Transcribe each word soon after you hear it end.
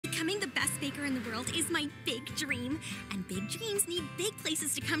baker in the world is my big dream. And big dreams need big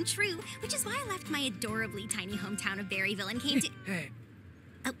places to come true, which is why I left my adorably tiny hometown of Berryville and came to... Hey.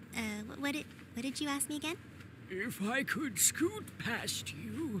 Oh, what did you ask me again? If I could scoot past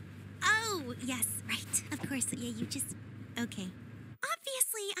you... Oh, yes, right. Of course, yeah, you just... Okay.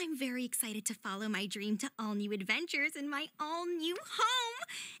 Obviously, I'm very excited to follow my dream to all new adventures in my all-new home.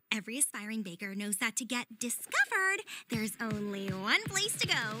 Every aspiring baker knows that to get discovered, there's only one place to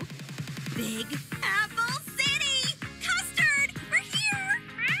go. Big Apple City! Custard! We're here!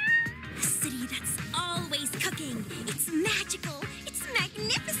 A city that's always cooking. It's magical. It's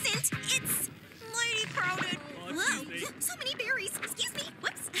magnificent. It's mighty crowded. Whoa, so many berries. Excuse me.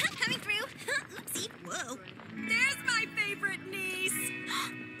 Whoops, coming through. Oopsie. Whoa. There's my favorite niece.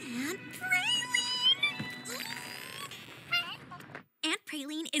 Aunt Praline. Aunt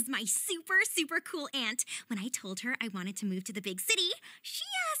Praline is my super cool aunt. When I told her I wanted to move to the big city, she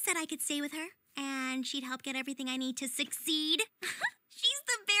said I could stay with her and she'd help get everything I need to succeed. She's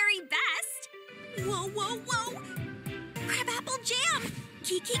the very best. Whoa. Crabapple jam.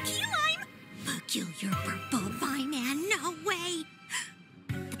 Key lime. Peculiar purple vine man. No way.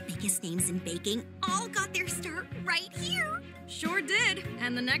 The biggest names in baking all got their start right here. Sure did.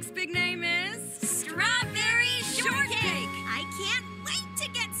 And the next big name is... Strawberry Shortcake! I can't wait to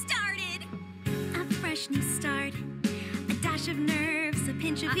get started! A fresh new start. A dash of nerves, a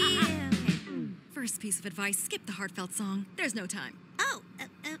pinch of eel. First piece of advice, skip the heartfelt song. There's no time. Oh,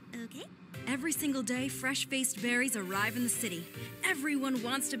 okay. Every single day, fresh-faced berries arrive in the city. Everyone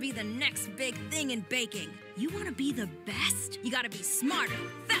wants to be the next big thing in baking. You want to be the best? You gotta be smarter,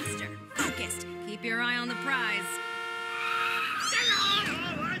 faster, focused. Keep your eye on the prize.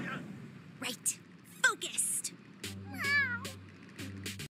 Right.